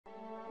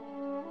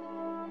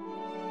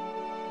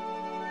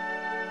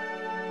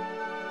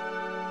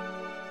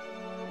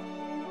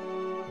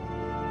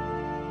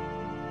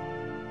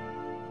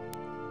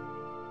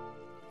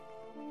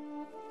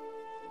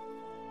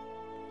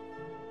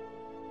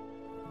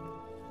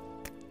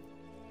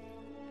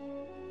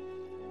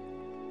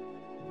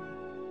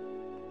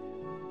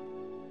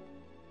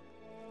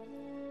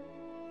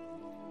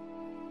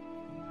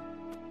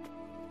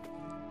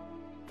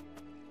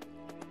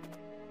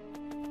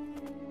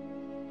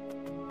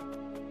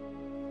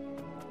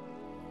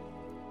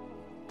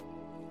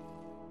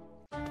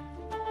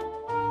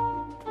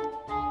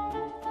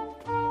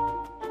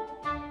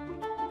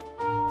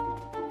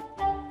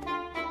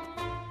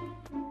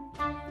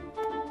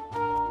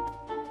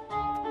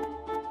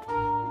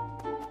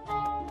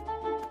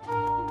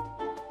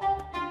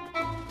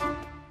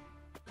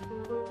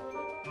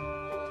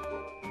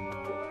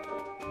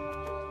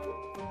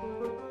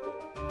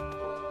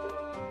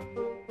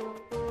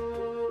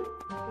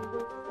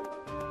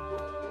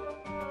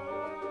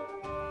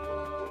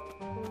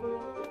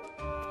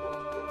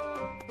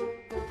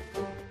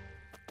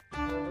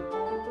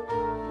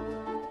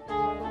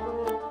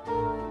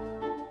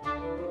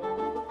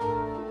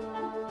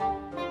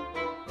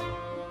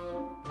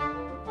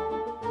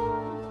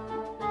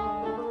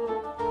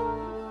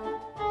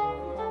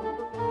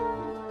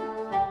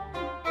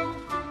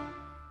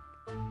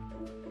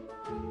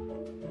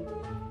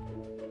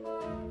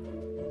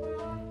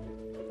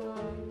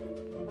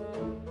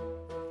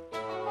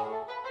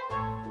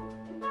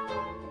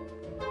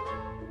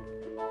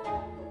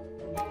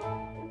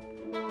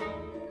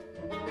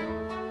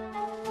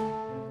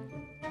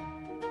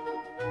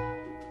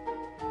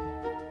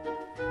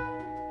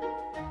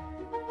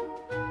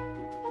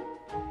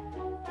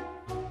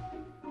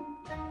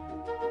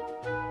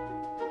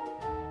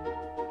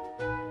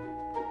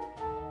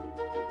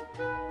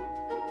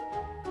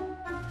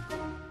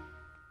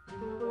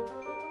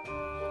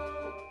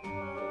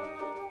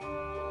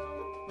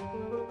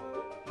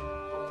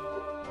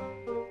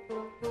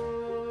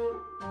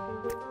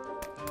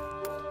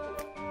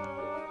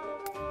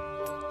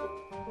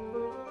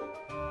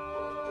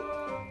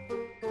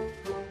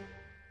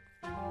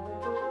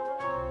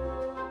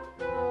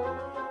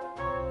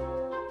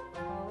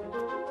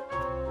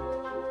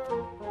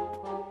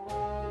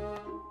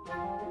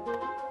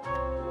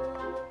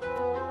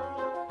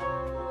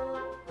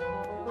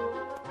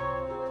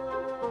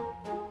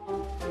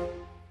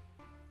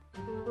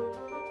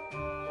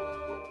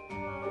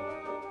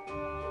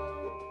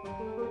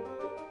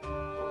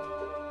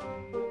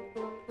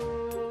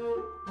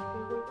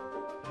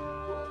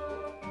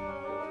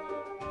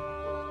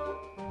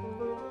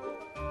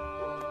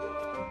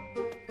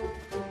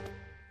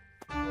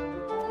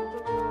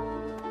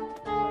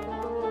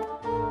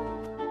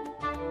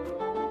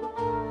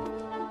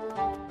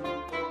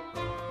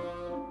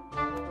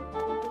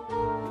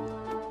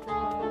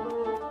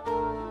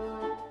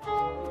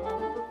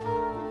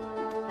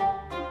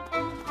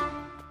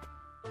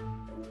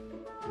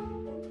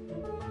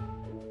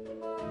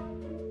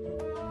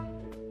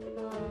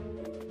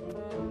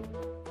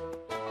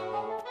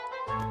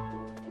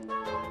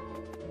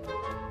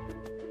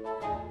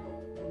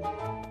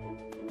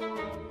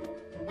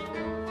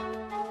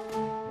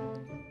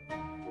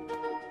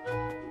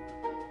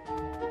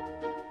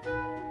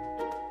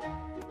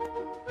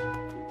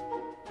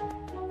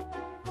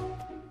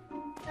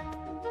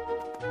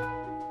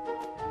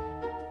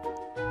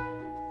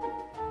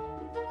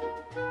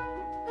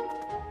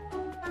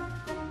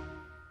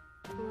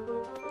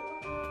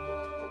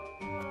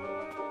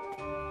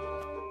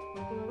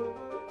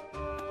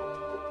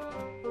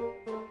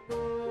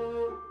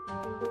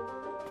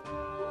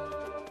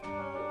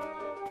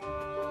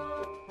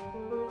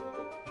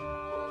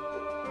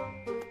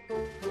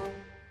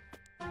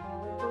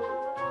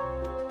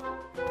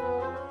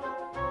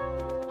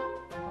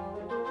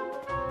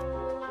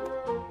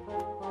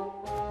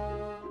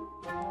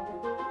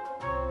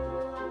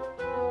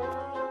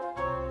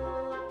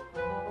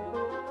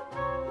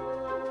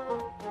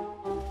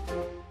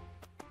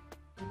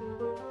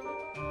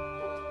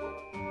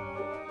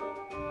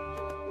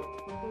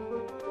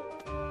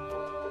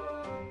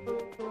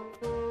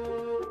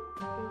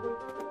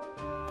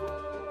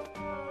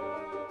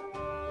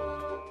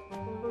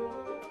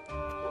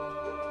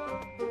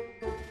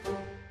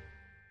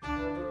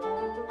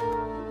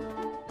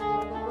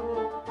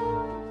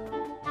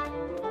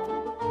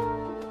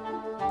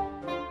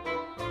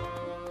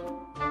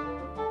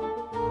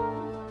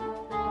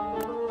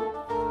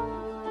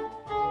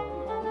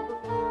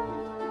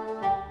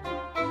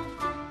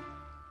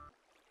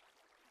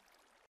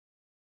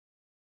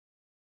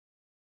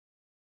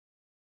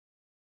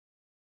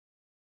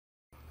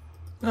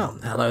Oh,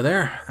 hello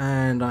there,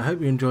 and I hope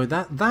you enjoyed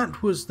that.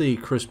 That was the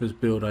Christmas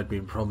build I'd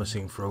been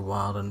promising for a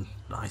while, and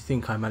I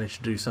think I managed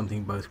to do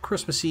something both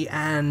Christmassy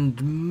and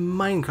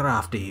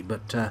Minecrafty,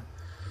 but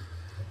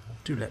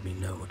do let me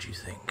know what you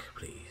think,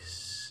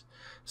 please.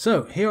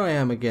 So, here I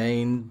am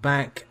again,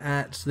 back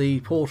at the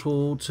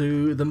portal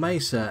to the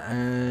mesa,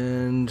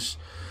 and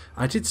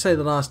I did say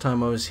the last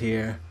time I was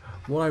here,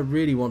 what I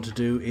really want to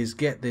do is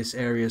get this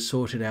area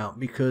sorted out,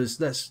 because,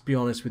 let's be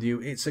honest with you,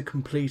 it's a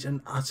complete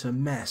and utter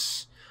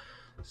mess.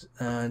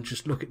 And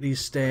just look at these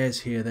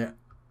stairs here, they're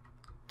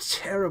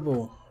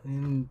terrible.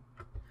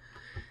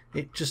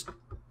 It just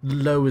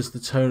lowers the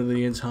tone of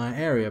the entire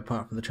area,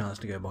 apart from the chance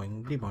to go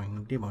boing de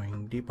boing de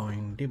boing de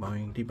boing de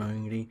boing de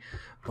boing de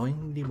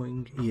boing de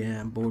boing.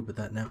 Yeah, I'm bored with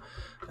that now.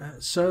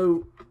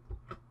 So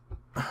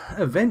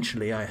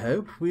eventually, I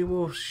hope, we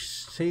will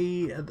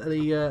see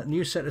the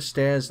new set of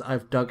stairs that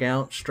I've dug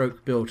out,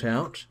 stroke built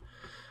out,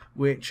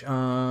 which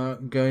are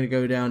going to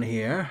go down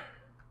here.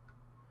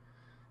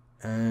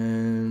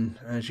 And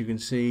as you can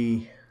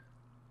see,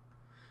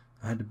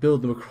 I had to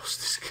build them across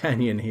this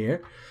canyon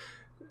here,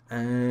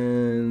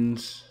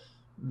 and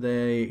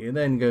they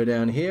then go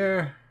down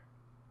here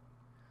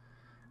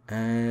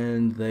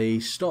and they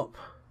stop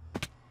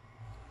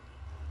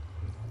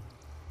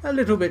a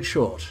little bit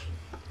short.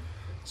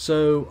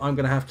 So I'm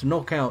going to have to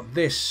knock out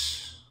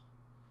this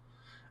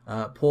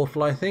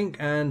portal, I think,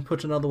 and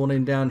put another one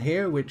in down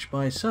here, which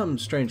by some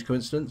strange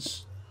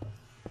coincidence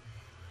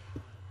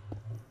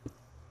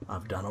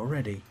I've done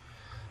already.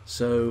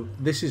 So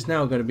this is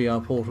now going to be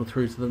our portal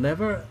through to the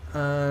Nether,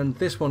 and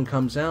this one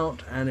comes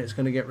out and it's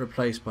going to get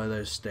replaced by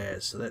those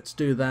stairs. So let's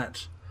do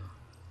that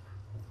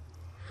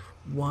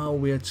while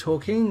we're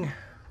talking.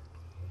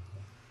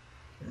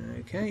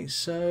 Okay,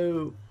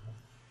 so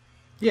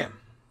yeah,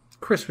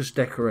 Christmas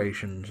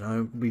decorations.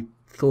 We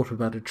thought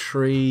about a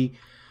tree,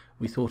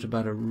 we thought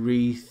about a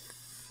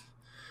wreath,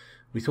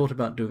 we thought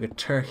about doing a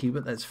turkey,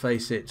 but let's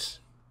face it,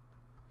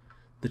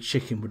 the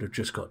chicken would have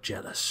just got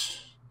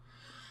jealous.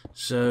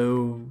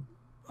 So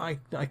I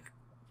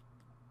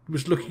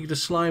was looking at a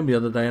slime the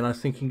other day, and I was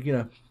thinking, you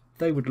know,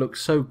 they would look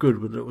so good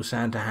with a little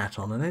Santa hat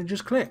on, and it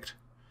just clicked.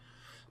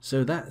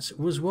 So that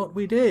was what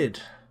we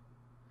did.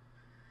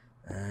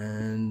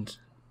 And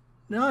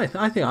no, I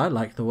think I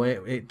like the way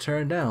it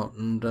turned out,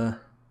 and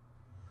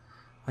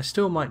I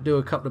still might do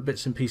a couple of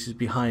bits and pieces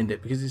behind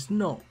it, because it's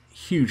not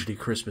hugely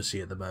Christmassy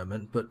at the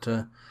moment, but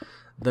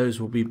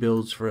those will be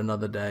builds for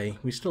another day.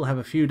 We still have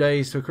a few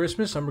days to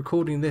Christmas. I'm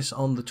recording this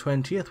on the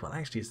 20th. Well,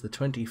 actually, it's the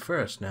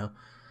 21st now.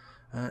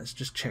 Let's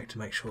just check to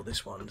make sure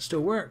this one still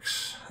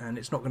works, and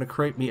it's not going to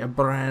create me a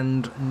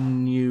brand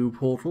new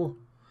portal.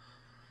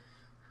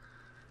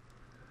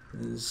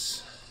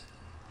 As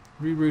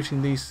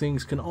rerouting these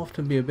things can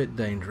often be a bit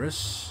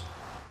dangerous.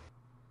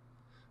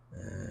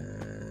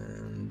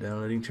 And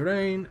downloading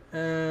terrain,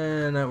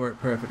 and that worked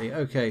perfectly.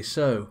 Okay,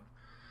 so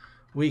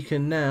we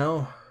can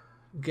now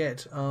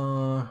get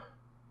our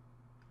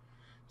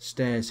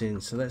stairs in,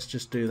 so let's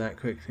just do that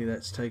quickly.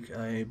 Let's take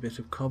a bit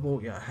of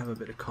cobble. Yeah, I have a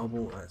bit of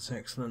cobble, that's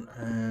excellent,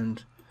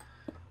 and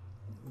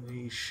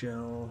we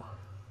shall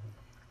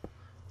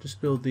just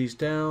build these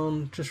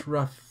down, just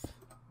rough,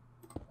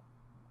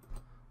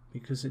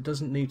 because it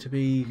doesn't need to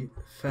be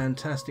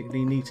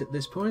fantastically neat at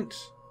this point,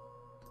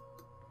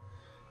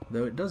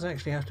 though it does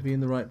actually have to be in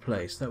the right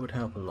place. That would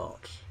help a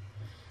lot.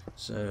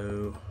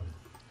 So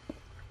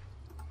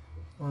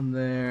one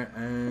there,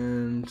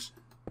 and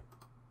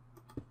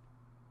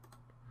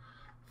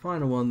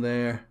final one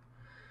there.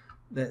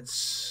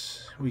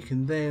 We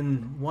can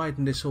then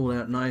widen this all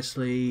out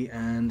nicely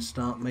and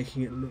start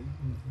making it look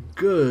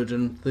good.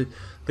 And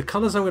the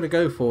colours I'm going to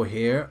go for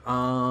here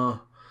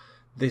are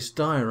this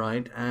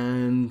diorite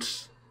and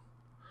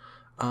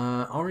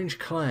orange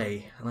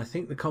clay, and I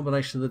think the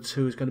combination of the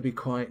two is going to be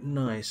quite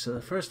nice. So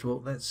first of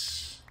all,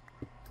 let's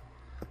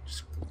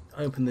just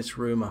open this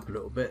room up a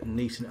little bit and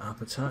neaten it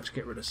up a touch.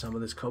 Get rid of some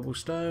of this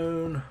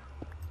cobblestone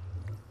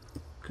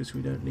because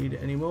we don't need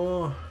it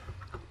anymore.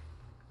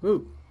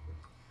 Woo!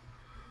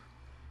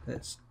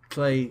 Let's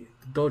play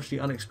dodge the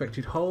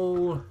unexpected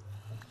hole.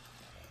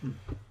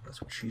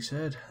 That's what she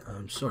said.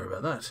 I'm sorry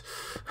about that.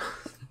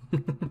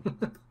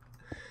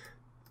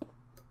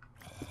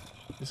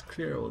 Just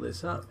clear all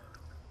this up.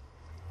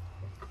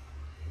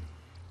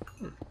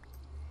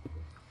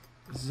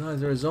 There's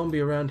either a zombie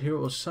around here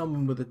or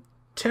someone with a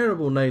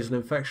terrible nasal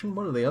infection,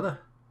 one or the other.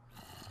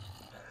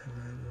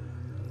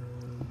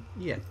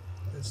 Yeah,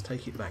 let's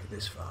take it back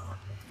this far.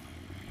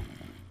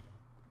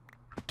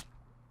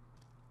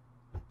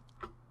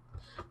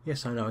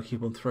 Yes, I know, I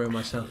keep on throwing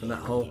myself in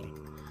that hole.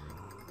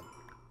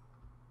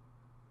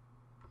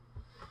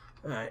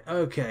 Alright,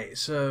 okay,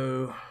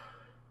 so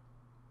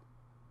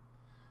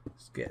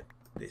let's get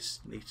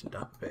this neatened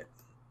up a bit.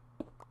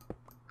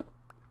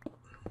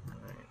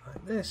 Alright,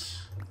 like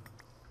this.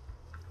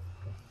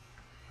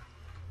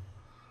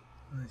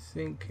 I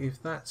think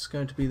if that's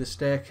going to be the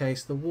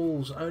staircase, the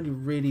walls only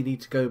really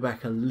need to go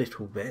back a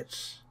little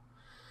bit.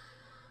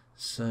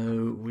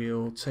 So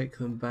we'll take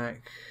them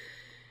back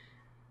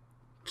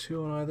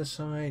 2 on either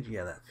side.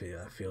 Yeah, that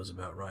feels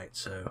about right.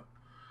 So,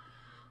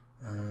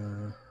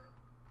 right,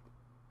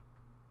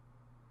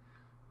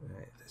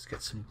 let's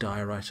get some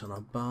diorite on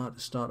our bar to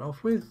start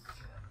off with,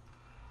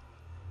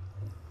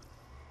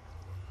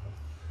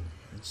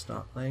 and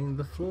start laying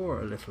the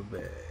floor a little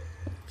bit.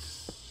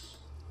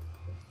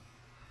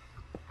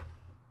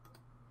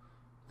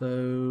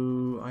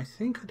 Though I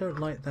think I don't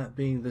like that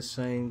being the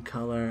same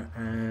color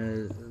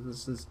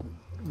as,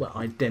 well,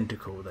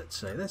 identical, let's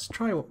say. Let's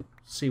try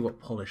see what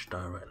polished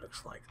diorite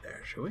looks like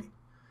there, shall we?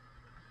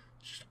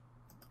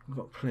 We've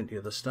got plenty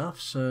of the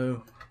stuff,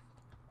 so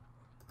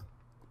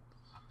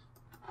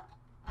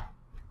let's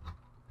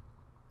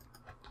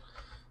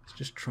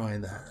just try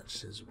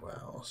that as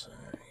well. So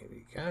here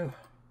we go.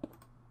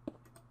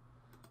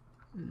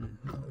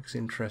 That looks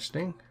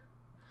interesting.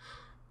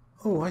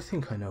 Oh, I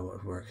think I know what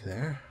would work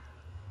there.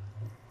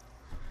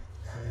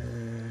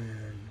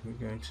 And we're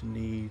going to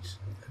need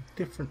a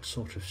different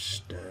sort of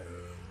stone.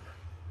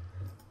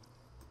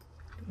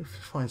 Let's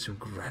find some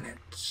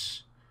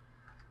granite.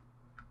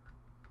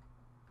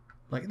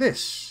 Like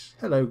this.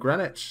 Hello,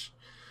 granite.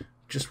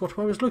 Just what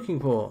I was looking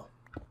for.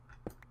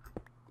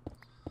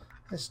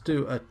 Let's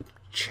do a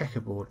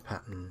checkerboard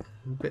pattern.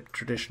 A bit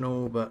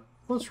traditional, but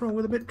what's wrong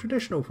with a bit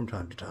traditional from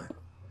time to time?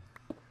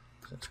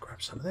 So let's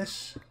grab some of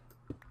this.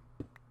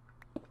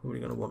 Probably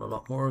going to want a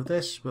lot more of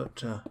this,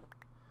 but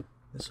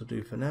this will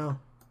do for now.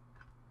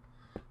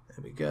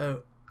 There we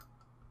go.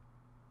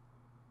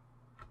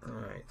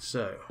 Alright,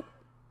 so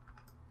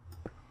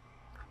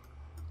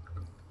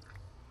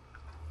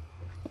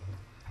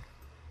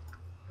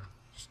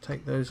just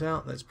take those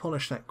out. Let's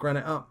polish that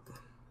granite up.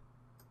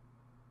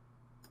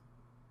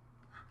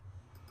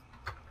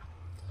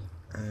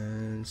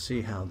 And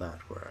see how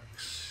that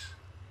works.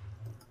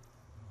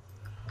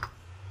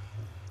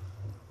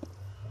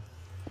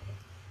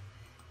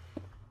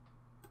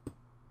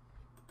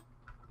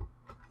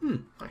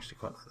 Actually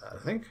quite like that,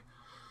 I think.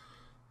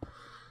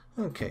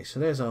 Okay, so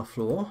there's our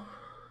floor.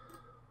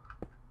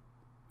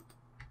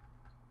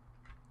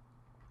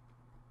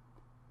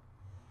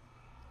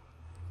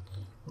 I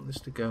want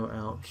this to go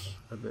out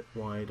a bit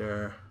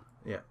wider.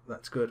 Yeah,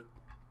 that's good.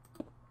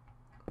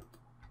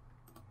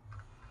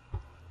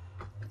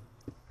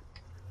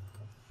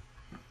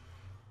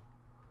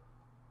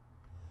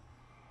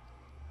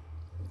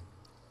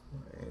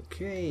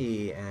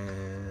 Okay,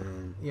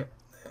 and yep,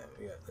 there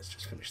we go. Let's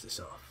just finish this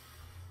off.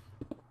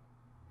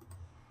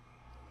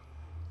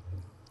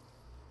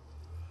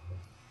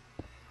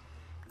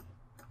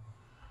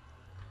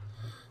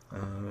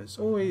 It's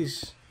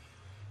always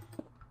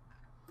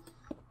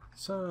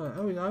so.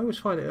 I always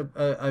find it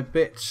a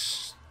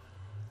bit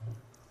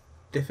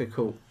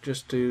difficult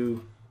just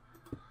to.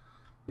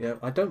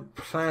 I don't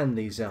plan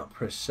these out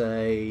per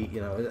se.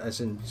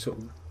 As in sort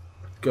of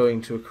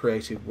going to a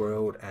creative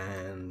world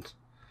and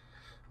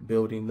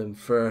building them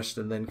first,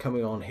 and then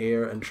coming on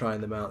here and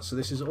trying them out. So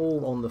this is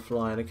all on the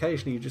fly, and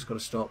occasionally you've just got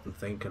to stop and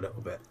think a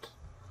little bit,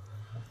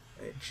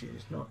 which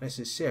is not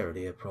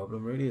necessarily a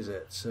problem, really, is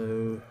it?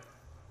 So.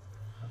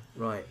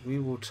 Right, we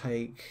will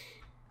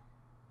take.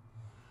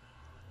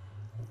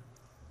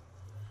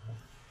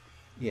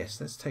 Yes,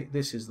 let's take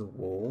this as the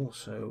wall.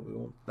 So we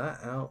want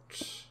that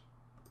out,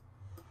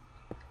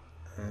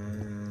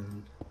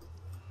 and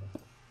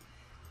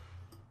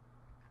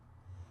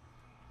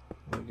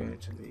we're going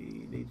to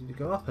be needing to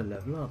go up a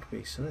level, aren't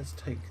we? So let's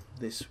take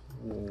this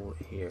wall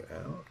here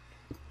out.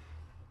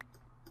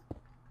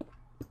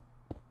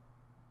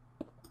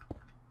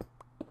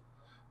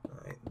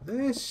 Like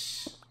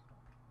this.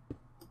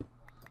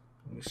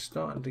 We're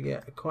starting to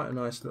get quite a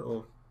nice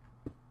little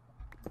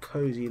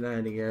cozy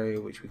landing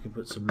area, which we can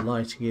put some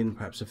lighting in,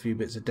 perhaps a few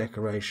bits of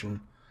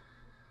decoration,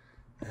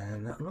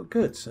 and that'll look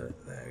good. So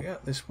there we go.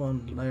 This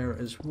one layer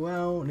as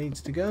well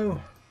needs to go,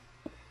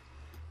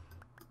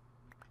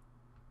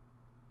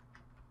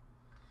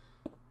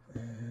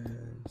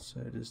 and so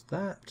does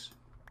that.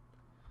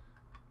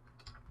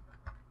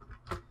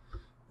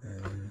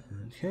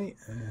 Okay,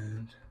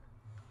 and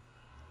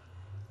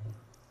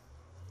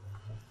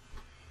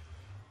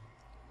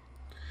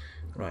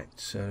right,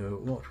 so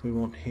what we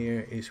want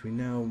here is we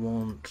now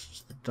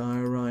want the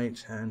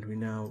diorite, and we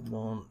now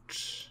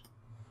want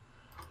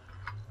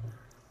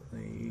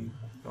the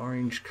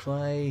orange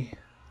clay.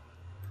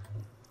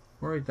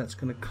 Worried that's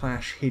going to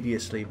clash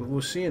hideously, but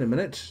we'll see in a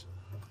minute.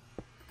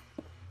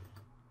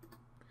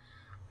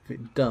 If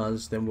it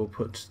does, then we'll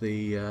put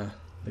the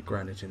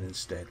granite in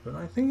instead. But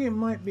I think it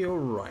might be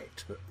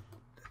alright, but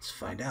let's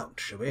find out,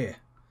 shall we?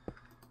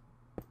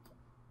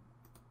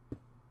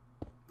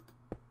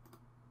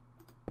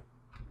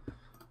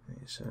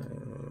 So,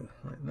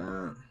 like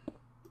that.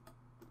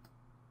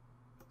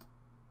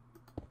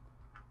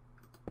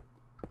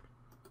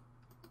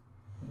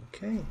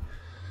 Okay.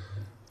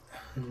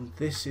 And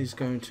this is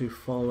going to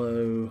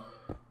follow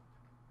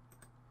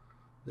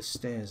the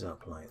stairs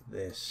up like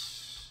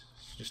this.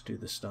 Let's just do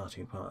the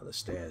starting part of the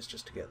stairs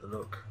just to get the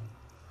look.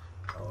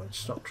 Oh, and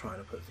stop trying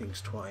to put things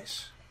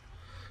twice.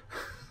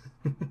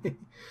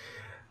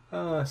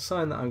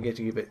 Sign that I'm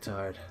getting a bit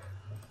tired.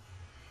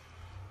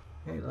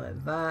 Okay,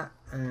 like that,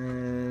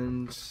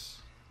 and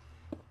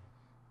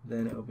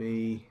then it'll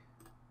be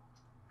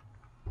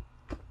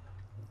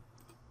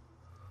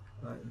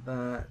like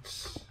that.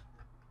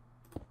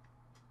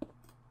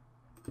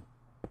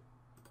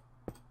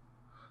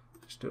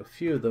 Just do a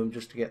few of them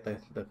just to get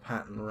the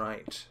pattern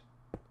right.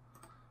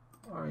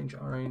 Orange,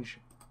 orange,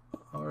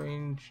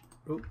 orange.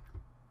 Oop.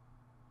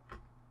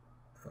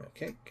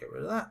 Okay, get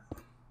rid of that.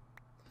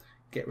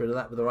 Get rid of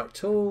that with the right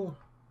tool.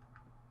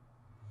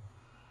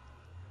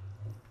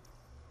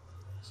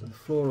 So the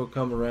floor will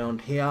come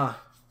around here.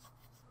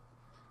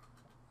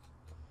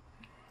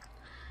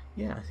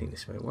 Yeah, I think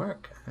this may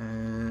work.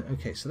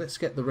 Okay, so let's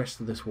get the rest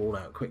of this wall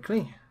out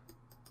quickly.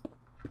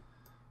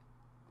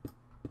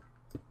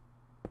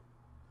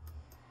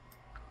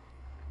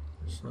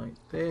 Just like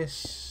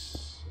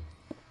this.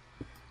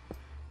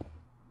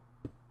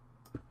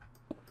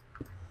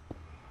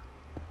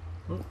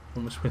 Oh,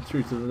 almost went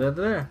through to the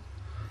nether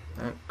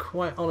there.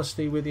 Quite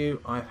honestly with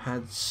you,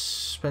 I've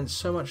spent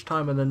so much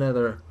time in the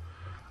nether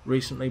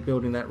recently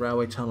building that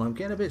railway tunnel. I'm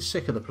getting a bit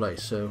sick of the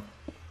place, so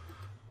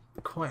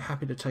quite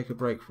happy to take a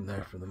break from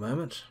there for the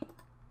moment.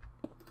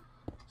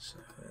 So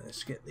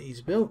let's get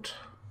these built.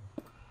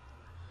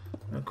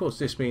 And of course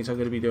this means I'm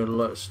going to be doing a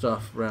lot of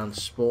stuff around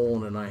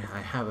spawn, and I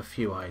have a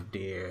few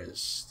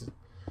ideas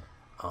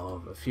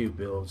of a few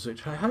builds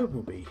which I hope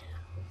will be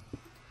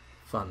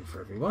fun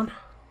for everyone.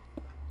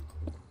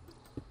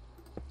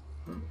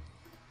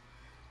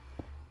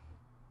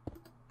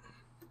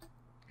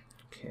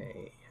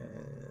 Okay,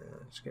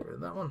 let's get rid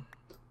of that one.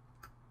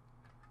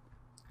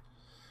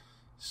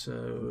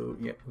 So,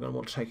 yeah, we're going to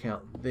want to take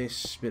out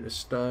this bit of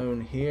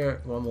stone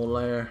here, one more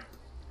layer.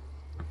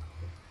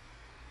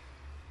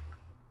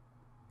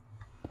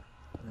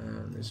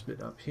 And this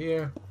bit up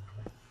here.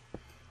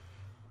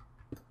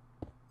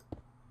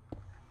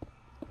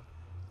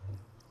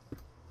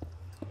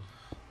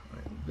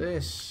 Like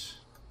this.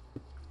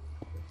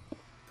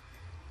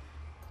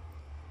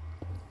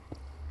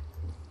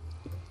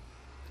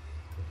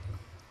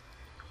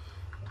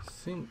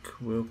 I think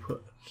we'll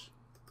put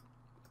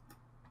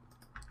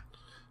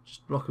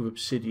just a block of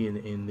obsidian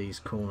in these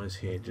corners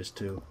here just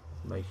to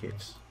make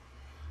it.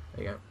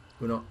 There you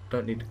go.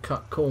 Don't need to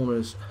cut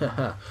corners.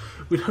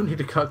 We don't need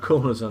to cut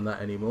corners on that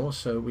anymore,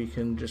 so we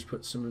can just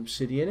put some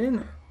obsidian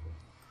in.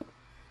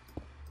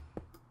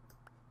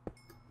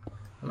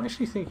 I'm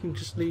actually thinking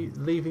just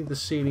leaving the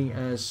ceiling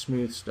as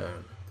smooth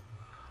stone.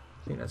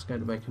 I think that's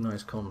going to make a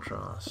nice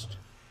contrast.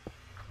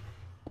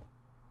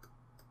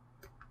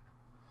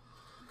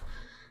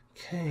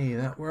 Okay,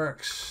 that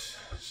works.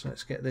 So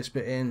let's get this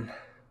bit in.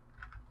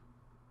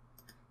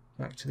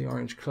 Back to the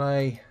orange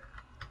clay.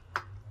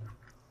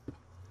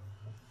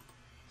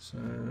 So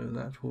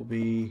that will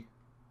be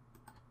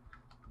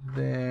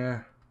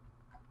there.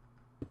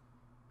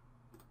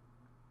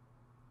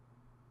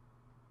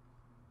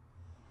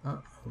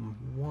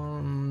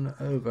 One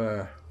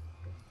over.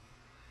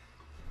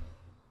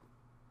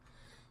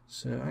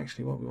 So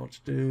actually what we want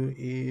to do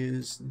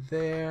is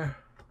there.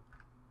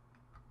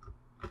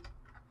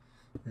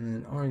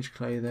 And orange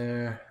clay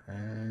there,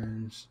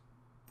 and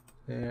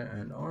there,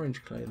 and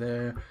orange clay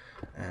there,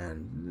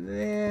 and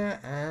there,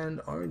 and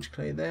orange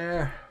clay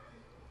there.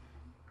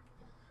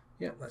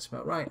 Yep, that's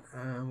about right.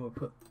 And we'll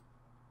put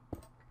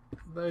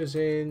those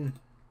in.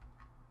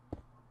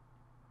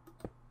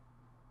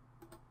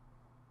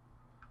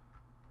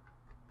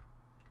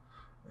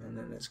 And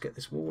then let's get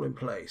this wall in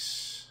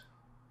place.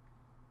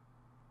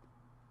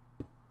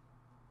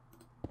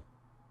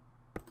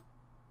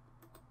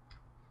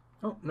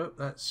 Oh, no,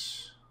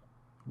 that's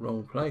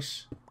wrong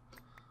place.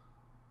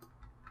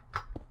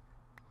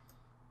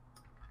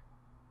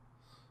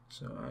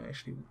 So I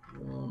actually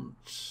want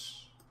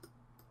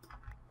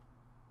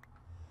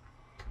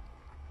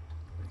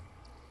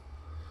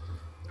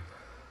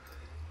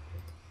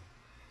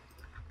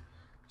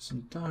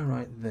some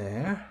diorite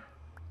there.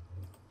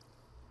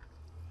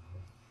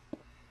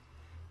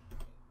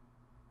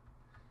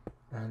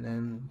 And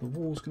then the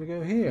wall's going to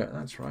go here.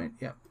 That's right.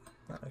 Yep,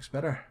 that looks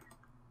better.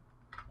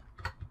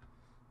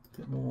 A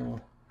bit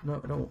more.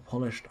 No, I don't want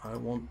polished. I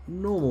want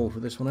normal for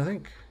this one, I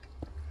think.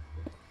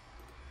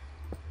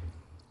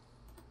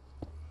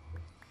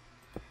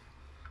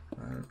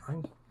 And I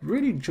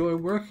really enjoy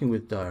working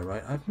with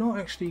diorite. I've not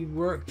actually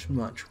worked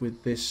much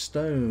with this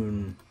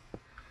stone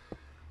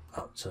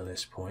up to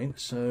this point,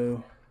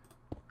 so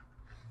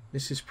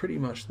this is pretty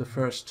much the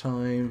first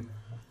time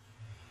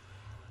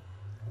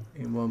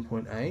in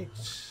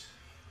 1.8.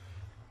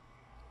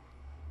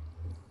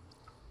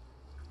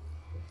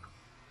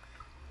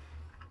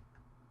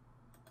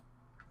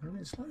 And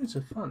it's loads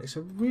of fun. It's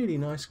a really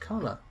nice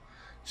colour.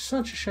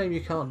 Such a shame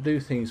you can't do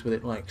things with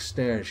it like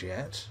stairs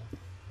yet,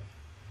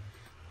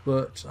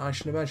 but I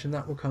should imagine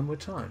that will come with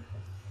time.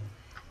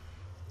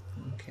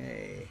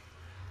 Okay,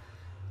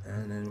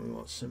 and then we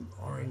want some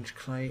orange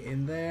clay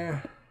in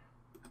there.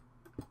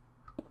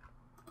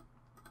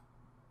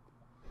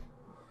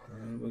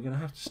 And we're going to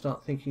have to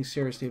start thinking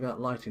seriously about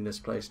lighting this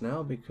place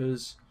now,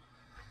 because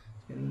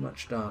it's getting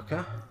much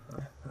darker.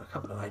 A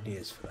couple of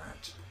ideas for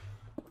that.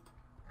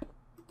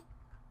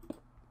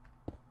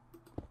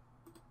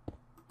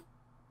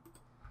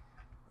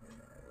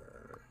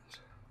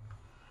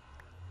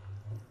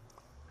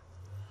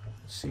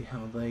 see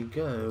how they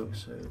go.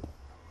 So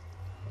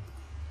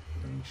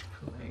range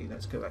clay.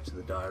 Let's go back to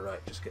the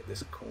diorite. Just get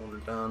this corner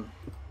done.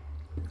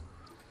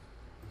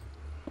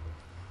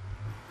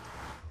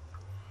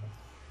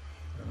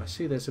 And I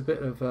see there's a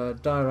bit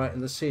of diorite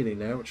in the ceiling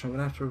there, which I'm going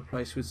to have to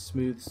replace with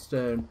smooth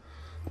stone.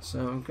 So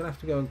I'm going to have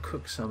to go and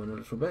cook some in a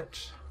little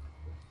bit.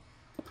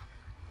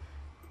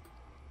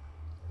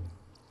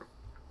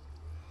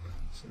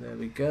 So there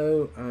we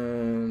go,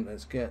 and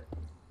let's get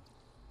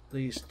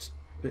these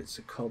bits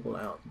of cobble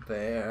out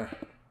there.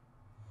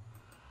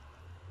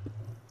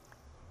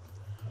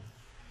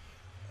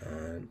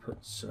 And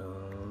put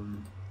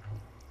some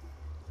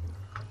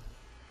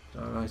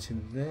diorite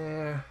in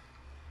there.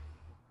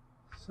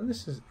 So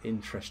this is an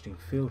interesting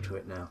feel to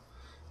it now.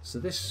 So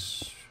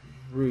this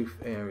roof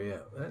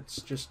area,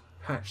 let's just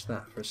patch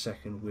that for a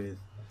second with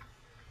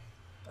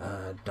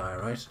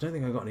diorite. I don't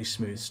think I've got any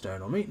smooth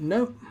stone on me.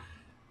 Nope.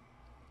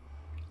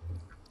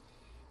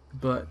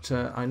 But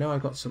I know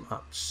I've got some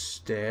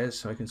upstairs,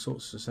 so I can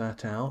sort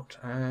that out.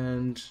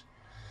 And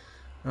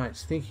right,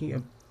 thinking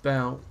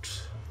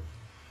about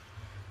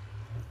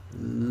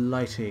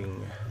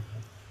lighting.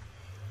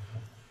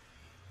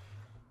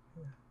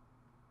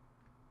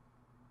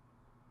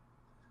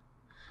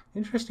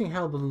 Interesting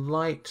how the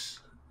lights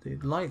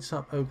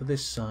up over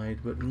this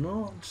side, but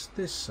not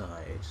this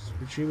side.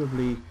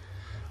 Presumably,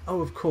 oh,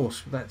 of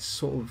course, that's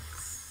sort of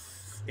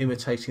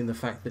imitating the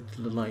fact that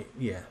the light.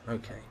 Yeah,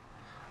 okay.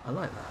 I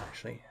like that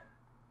actually.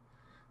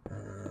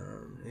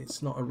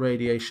 It's not a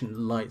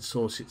radiation light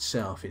source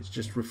itself, it's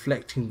just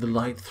reflecting the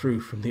light through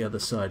from the other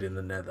side in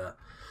the nether.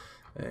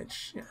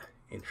 It's, yeah,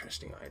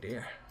 interesting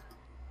idea.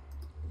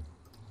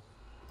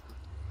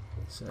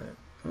 So,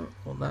 oh,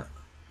 want that.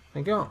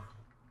 There you go.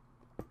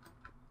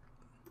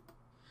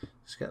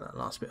 Let's get that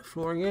last bit of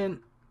flooring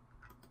in.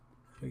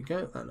 There we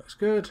go, that looks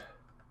good.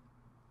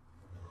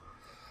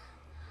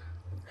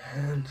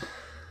 And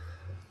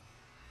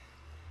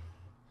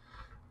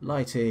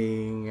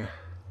lighting.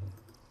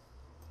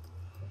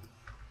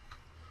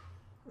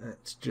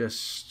 Let's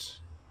just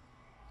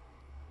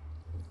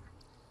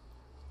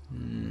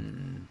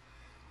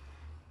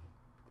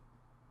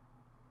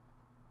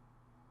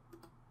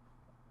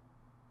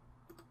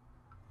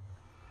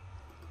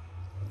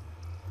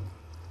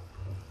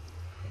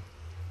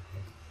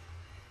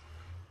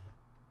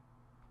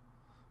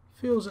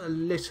feels a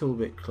little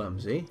bit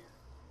clumsy.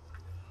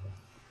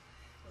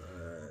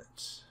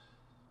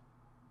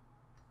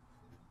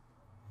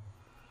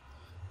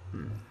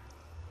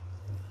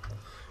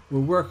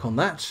 We'll work on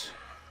that.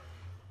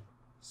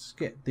 Let's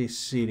get this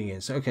ceiling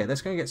in. So, okay,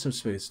 let's go and get some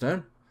smooth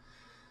stone.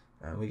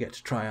 And we get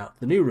to try out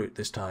the new route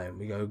this time.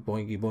 We go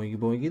boingy, boingy,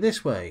 boingy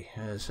this way.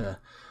 As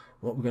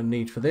what we're going to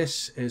need for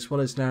this, as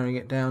well as narrowing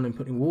it down and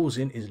putting walls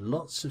in, is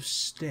lots of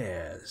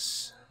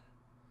stairs.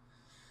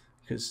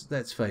 Because,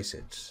 let's face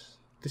it,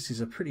 this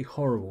is a pretty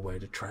horrible way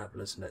to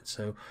travel, isn't it?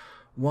 So,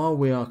 while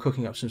we are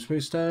cooking up some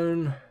smooth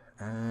stone,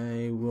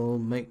 I will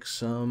make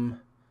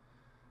some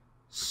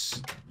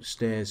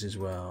stairs as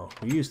well.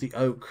 We use the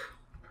oak.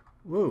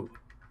 Whoa.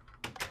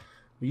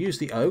 We use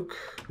the oak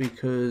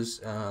because,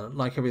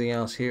 like everything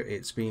else here,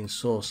 it's been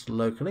sourced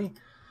locally.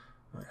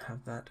 I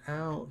have that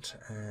out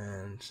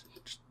and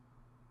just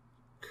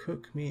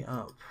cook me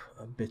up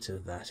a bit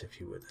of that, if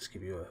you would. Let's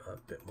give you a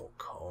bit more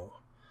coal.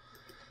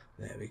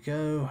 There we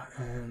go.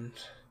 And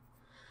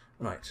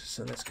right,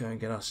 so let's go and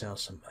get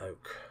ourselves some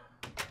oak.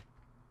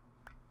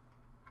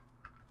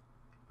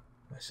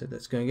 I said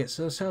let's go and get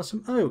ourselves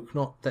some oak,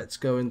 not let's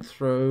go and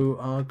throw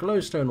our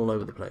glowstone all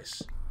over the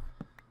place.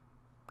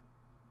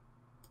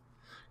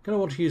 Going to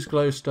want to use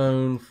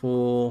glowstone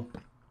for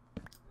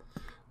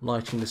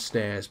lighting the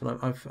stairs, but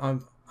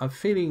I'm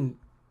feeling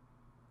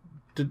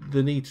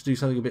the need to do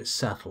something a bit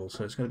subtle,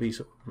 so it's going to be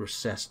sort of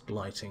recessed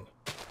lighting.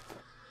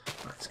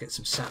 Right, let's get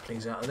some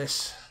saplings out of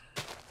this.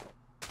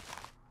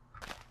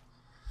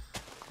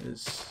 The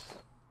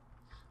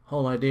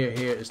whole idea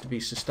here is to be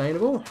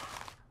sustainable.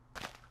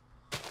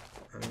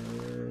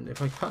 And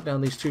if I cut down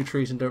these two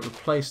trees and don't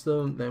replace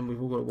them, then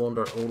we've all got to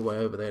wander all the way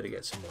over there to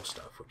get some more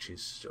stuff, which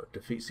is sort of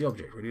defeats the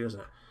object, really, doesn't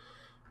it?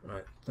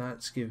 Right,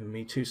 that's given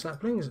me 2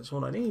 saplings. That's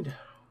all I need.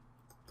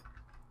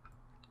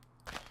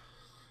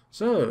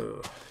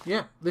 So,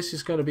 yeah, this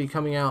is going to be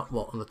coming out,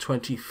 what, on the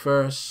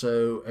 21st,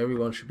 so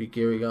everyone should be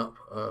gearing up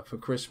for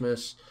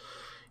Christmas.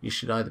 You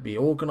should either be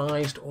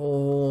organised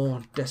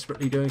or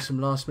desperately doing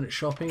some last-minute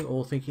shopping,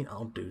 or thinking,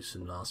 I'll do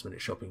some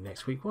last-minute shopping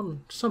next week.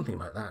 Something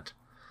like that.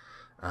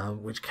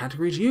 Which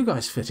category do you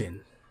guys fit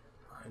in?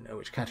 I know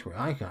which category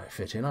I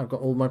fit in. I've got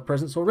all my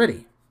presents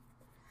already.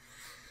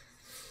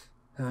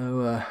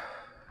 So,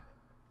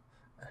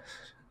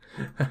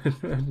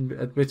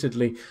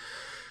 admittedly,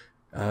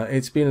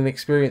 it's been an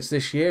experience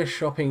this year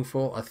shopping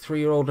for a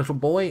 3-year-old little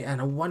boy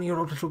and a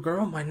 1-year-old little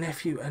girl, my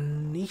nephew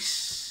and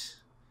niece.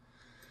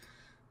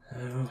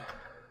 So,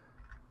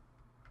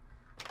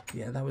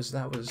 yeah, that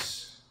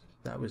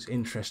was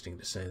interesting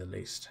to say the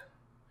least.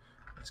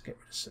 Let's get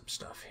rid of some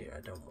stuff here. I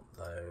don't want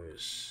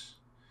those.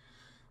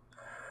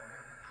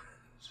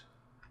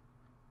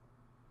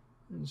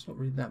 There's not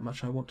really that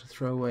much I want to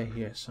throw away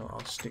here, so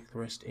I'll stick the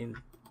rest in,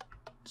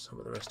 some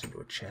of the rest into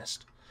a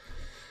chest.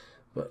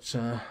 But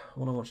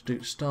what I want to do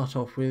to start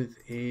off with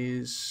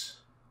is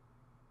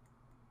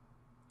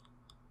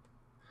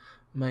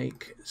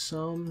make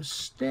some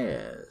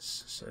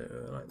stairs. So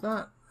like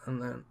that,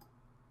 and then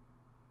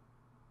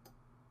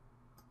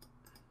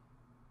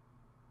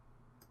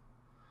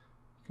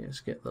let's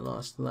get the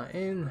last of that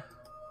in.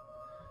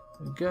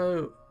 There we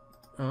go.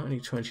 Only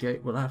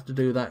 28. We'll have to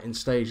do that in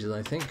stages,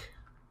 I think.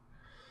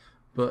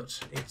 But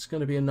it's going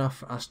to be enough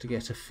for us to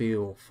get a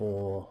feel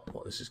for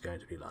what this is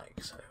going to be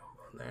like. So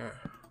on there,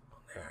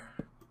 on there.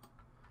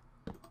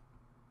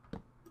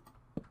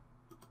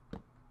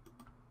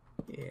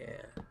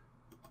 Yeah.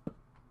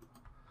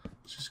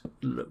 Just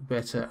look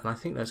better, and I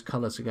think those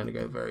colours are going to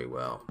go very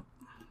well.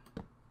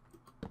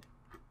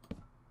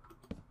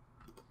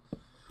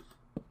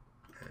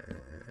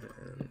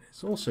 And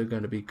it's also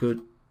going to be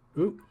good.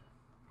 Oop,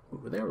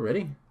 we're there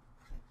already.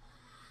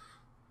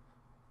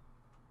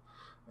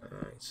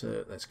 Alright,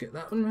 so let's get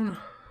that one.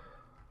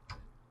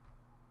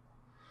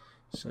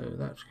 So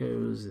that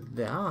goes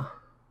there.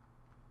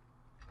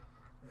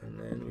 And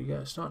then we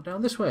go start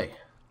down this way.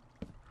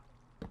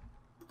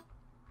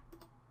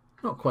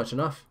 Not quite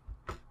enough.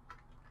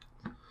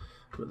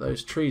 But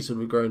those trees will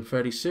be grown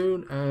fairly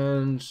soon,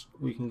 and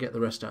we can get the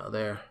rest out of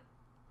there.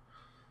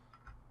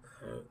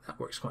 That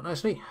works quite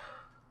nicely.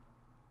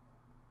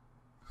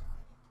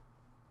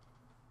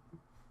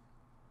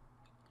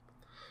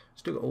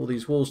 Still got all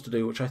these walls to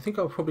do, which I think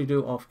I'll probably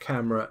do off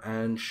camera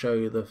and show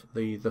you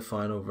the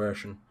final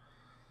version.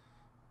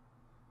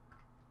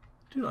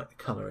 I do like the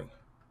colouring.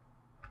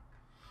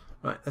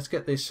 Right, let's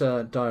get this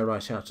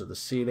diorite out of the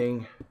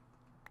ceiling.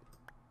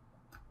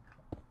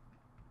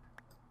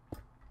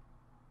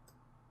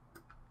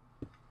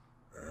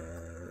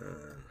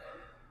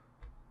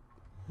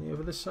 Any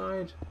over this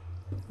side?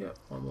 Yep,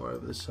 one more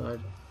over this side.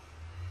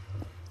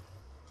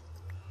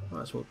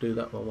 Might as well do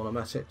that one while I'm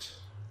at it.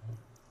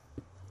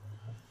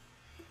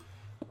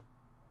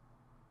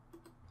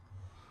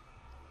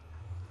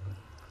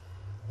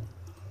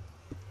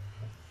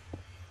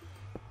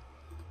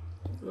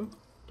 Oh,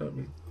 don't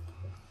need.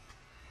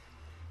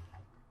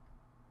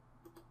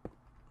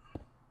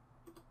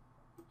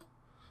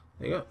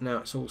 There you go. Now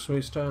it's all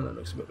smooth stone. That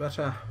looks a bit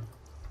better.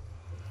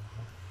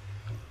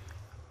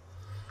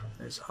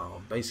 There's our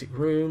basic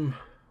room.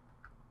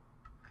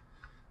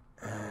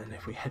 And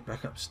if we head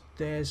back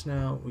upstairs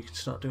now, we can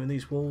start doing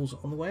these walls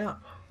on the way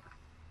up.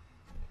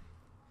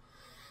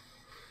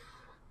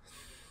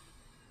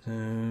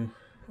 So,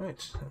 right,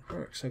 that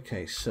works.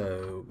 Okay,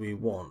 so we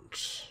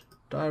want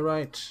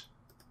diorite.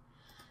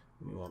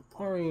 We want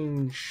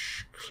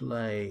orange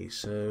clay,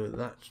 so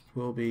that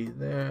will be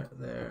there,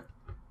 there.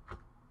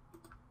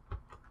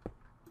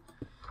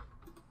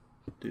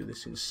 Do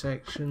this in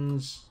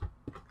sections.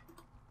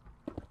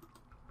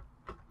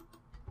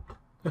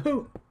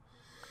 Oh!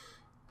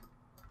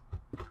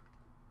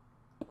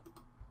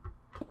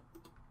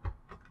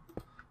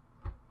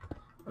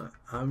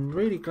 I'm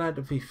really glad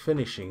to be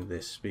finishing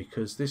this,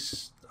 because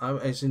this,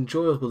 as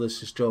enjoyable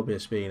as this job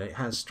has been, it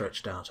has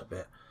stretched out a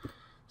bit.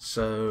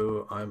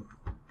 So I'm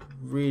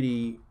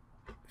really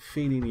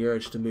feeling the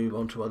urge to move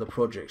on to other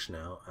projects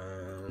now,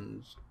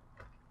 and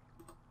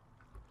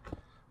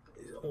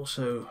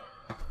also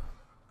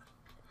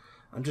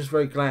I'm just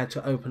very glad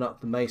to open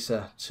up the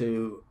mesa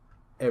to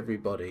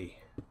everybody.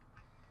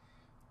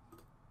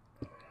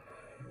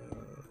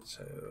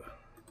 So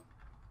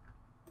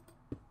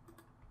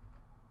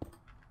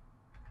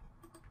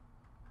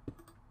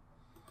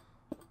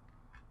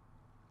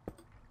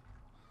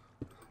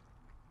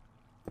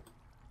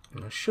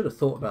I should have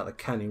thought about the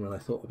canning when I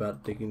thought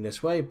about digging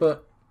this way,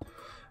 but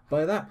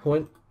by that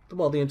point,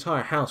 well, the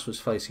entire house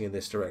was facing in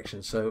this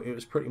direction, so it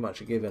was pretty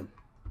much a given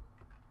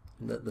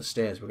that the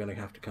stairs were going to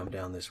have to come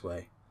down this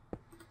way.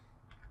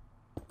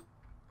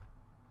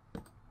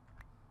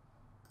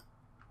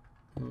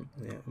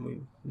 Yeah,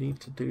 we need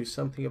to do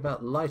something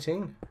about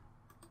lighting,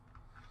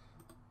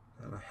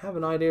 and I have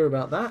an idea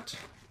about that.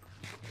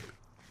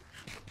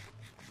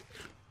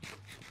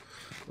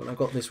 When I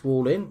got this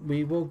wall in,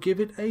 we will give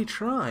it a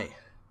try.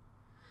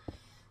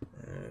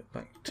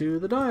 Back to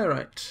the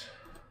diorite.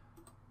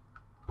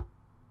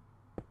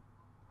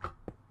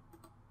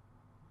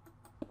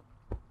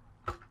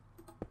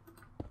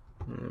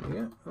 There we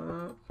go.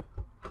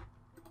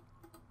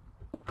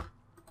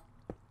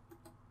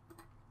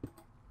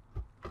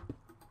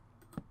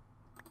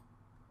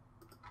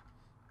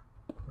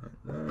 Like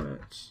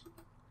that.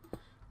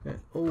 Yeah,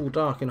 all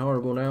dark and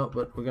horrible now,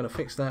 but we're going to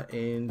fix that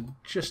in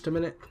just a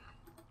minute.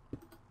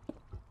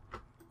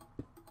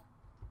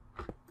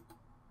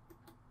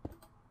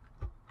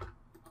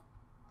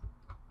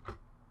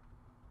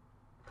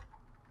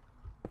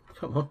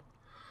 Come on.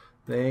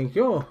 Thank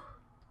you.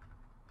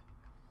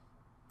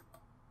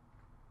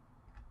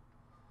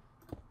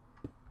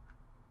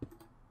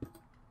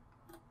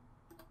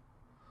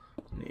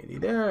 Nearly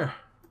there.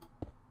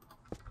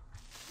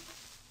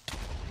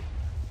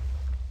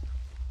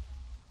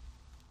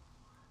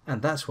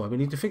 And that's why we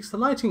need to fix the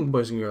lighting,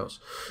 boys and girls.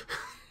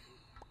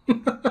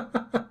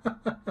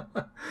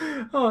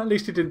 Oh, at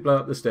least it didn't blow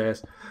up the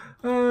stairs.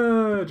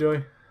 Oh,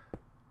 joy.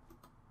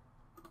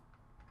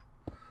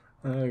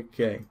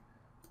 Okay.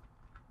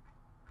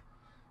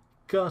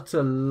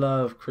 Gotta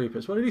love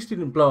creepers. Well, at least it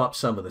didn't blow up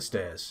some of the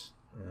stairs.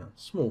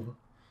 Small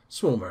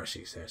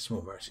mercies there,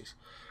 small mercies.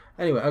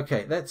 Anyway,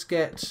 okay, let's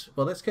get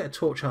a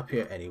torch up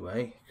here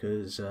anyway,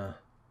 because I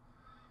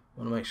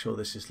want to make sure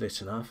this is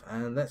lit enough.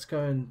 And let's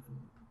go and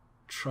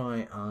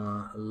try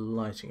our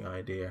lighting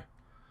idea.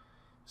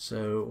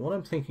 So what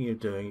I'm thinking of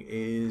doing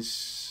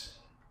is,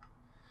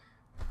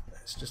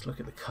 let's just look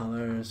at the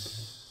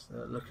colors,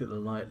 look at the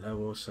light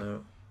level.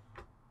 So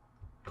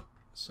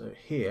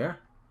here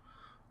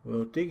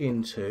we'll dig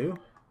into,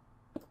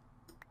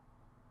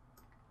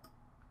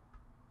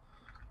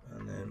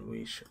 and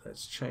then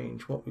let's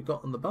change what we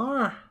got on the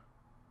bar,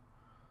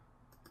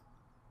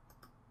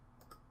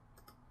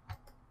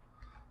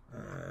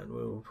 and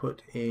we'll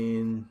put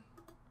in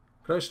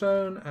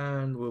glowstone,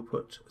 and we'll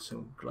put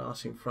some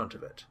glass in front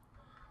of it,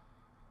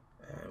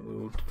 and we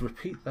will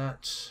repeat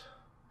that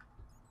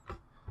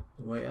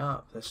the way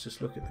up. Let's just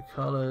look at the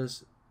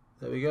colors.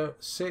 There we go,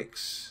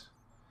 6.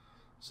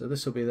 So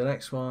this will be the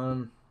next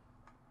one.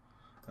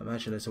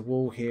 Imagine there's a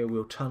wall here.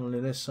 We'll tunnel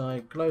in this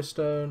side,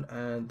 glowstone,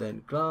 and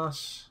then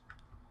glass.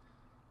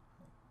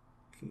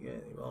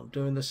 While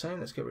doing the same,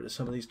 let's get rid of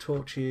some of these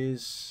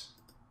torches,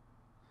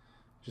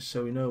 just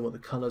so we know what the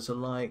colors are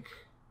like.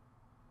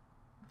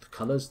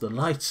 The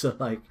lights are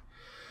like.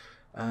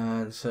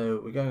 And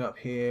so we're going up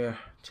here.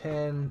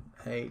 10,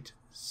 8,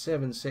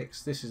 7,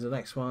 6. This is the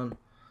next one.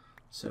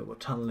 So we'll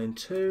tunnel in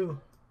 2.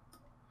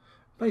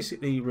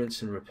 Basically,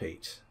 rinse and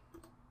repeat.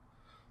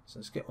 So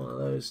let's get one of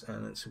those,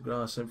 and then some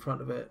glass in front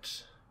of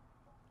it,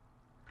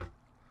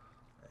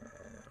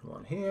 and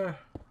one here.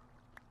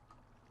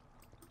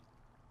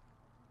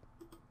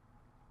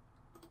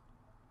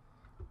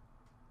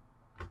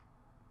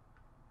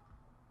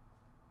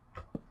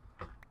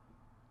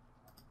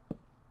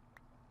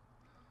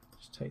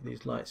 Just take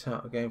these lights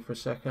out again for a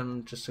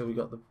second, just so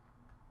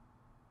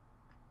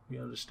we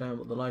understand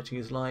what the lighting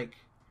is like.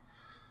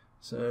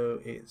 So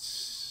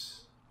it's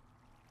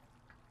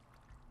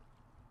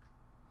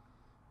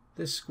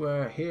this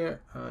square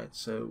here. Alright,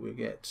 so we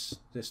get,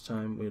 this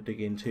time we'll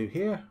dig into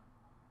here,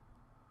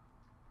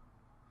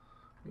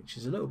 which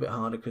is a little bit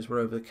harder because we're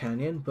over the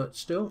canyon, but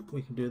still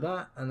we can do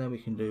that, and then we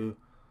can do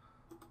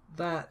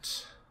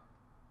that,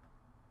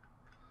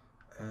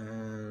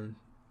 and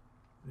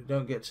we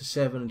don't get to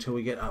 7 until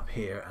we get up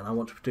here. And I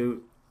want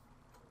to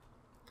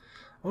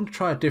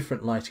try a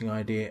different lighting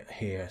idea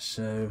here.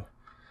 So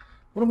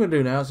what I'm going to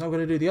do now is I'm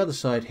going to do the other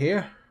side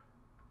here,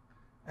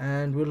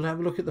 and we'll have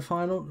a look at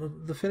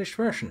the finished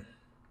version.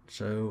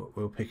 So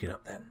we'll pick it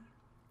up then.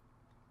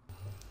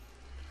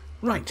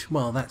 Right,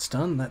 well, that's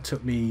done. That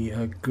took me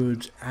a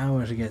good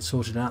hour to get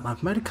sorted out.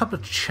 I've made a couple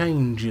of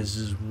changes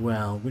as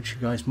well, which you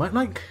guys might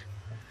like,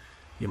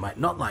 you might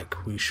not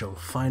like. We shall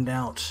find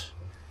out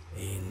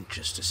in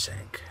just a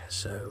sec.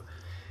 So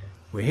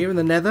we're here in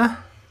the Nether.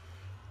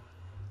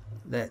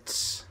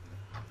 Let's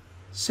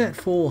set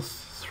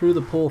forth through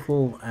the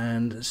portal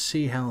and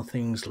see how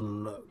things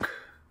look.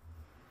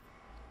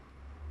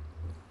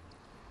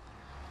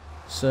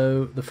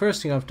 So the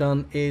first thing I've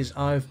done is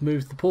I've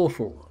moved the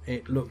portal.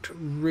 It looked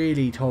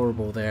really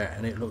horrible there,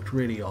 and it looked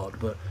really odd,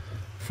 but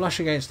flush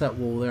against that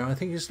wall there, I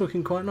think it's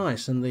looking quite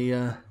nice, and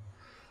the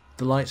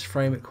lights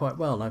frame it quite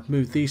well. I've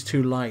moved these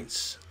 2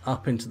 lights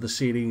up into the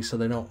ceiling so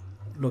they're not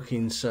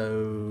looking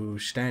so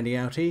standy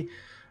outy.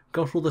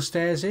 Got all the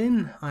stairs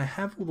in, I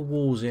have all the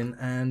walls in,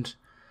 and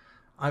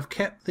I've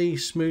kept the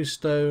smooth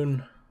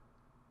stone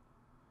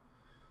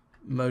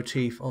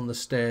motif on the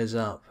stairs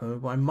up.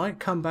 I might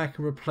come back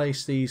and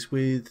replace these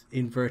with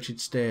inverted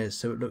stairs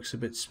so it looks a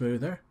bit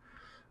smoother,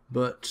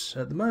 but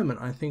at the moment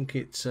I think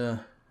it's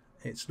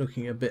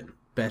looking a bit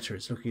better.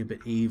 It's looking a bit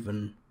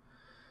even.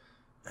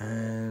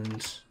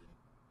 And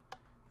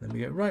then we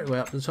go right way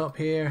up the top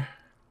here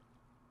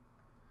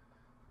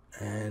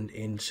and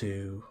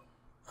into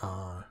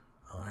our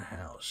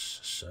house.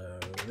 So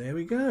there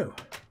we go.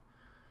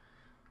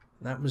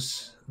 That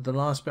was the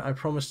last bit I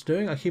promised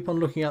doing. I keep on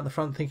looking out the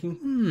front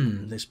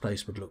thinking, this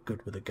place would look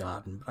good with a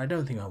garden, but I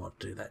don't think I want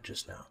to do that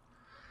just now.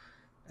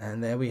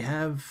 And there we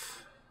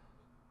have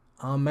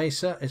our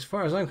mesa. As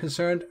far as I'm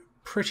concerned,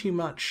 pretty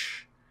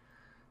much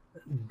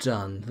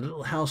done. The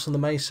little house on the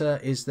mesa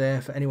is there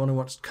for anyone who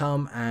wants to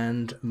come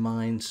and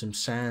mine some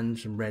sand,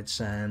 some red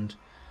sand,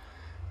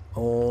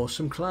 or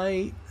some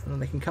clay, and then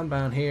they can come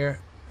down here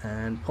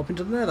and pop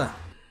into the Nether.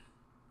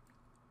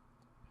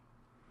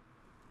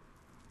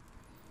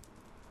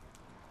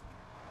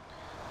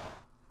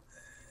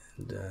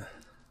 And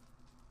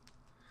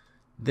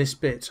this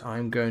bit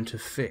I'm going to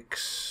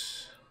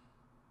fix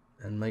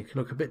and make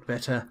look a bit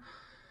better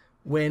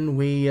when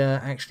we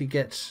actually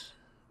get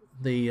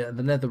the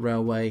Nether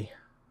Railway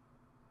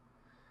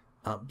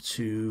up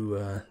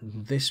to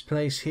this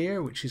place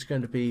here, which is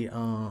going to be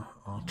our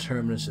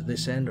terminus at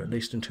this end, or at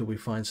least until we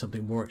find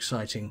something more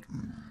exciting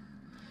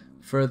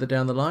further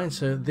down the line.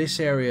 So this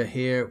area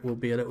here will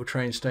be a little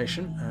train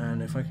station,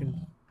 and if I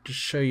can just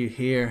show you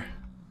here,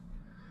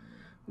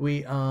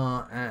 we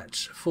are at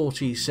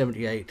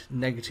 4078,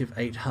 negative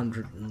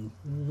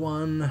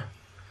 801.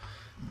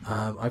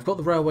 I've got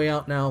the railway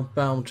out now,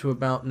 bound to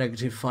about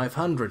negative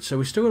 500, so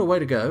we've still got a way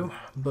to go,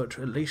 but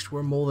at least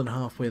we're more than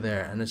halfway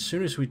there. And as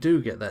soon as we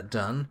do get that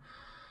done,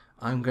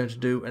 I'm going to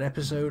do an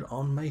episode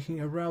on making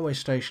a railway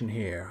station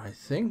here, I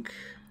think.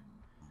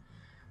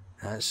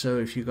 So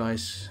if you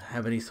guys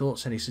have any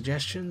thoughts, any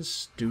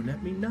suggestions, do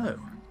let me know.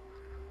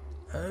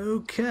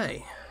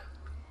 Okay.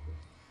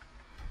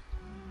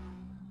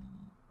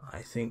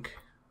 I think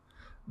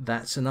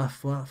that's enough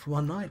for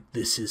one night.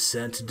 This is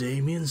Santa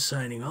Damien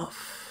signing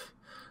off.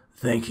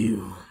 Thank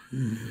you.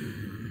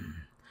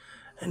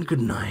 And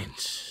good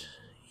night.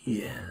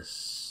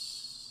 Yes.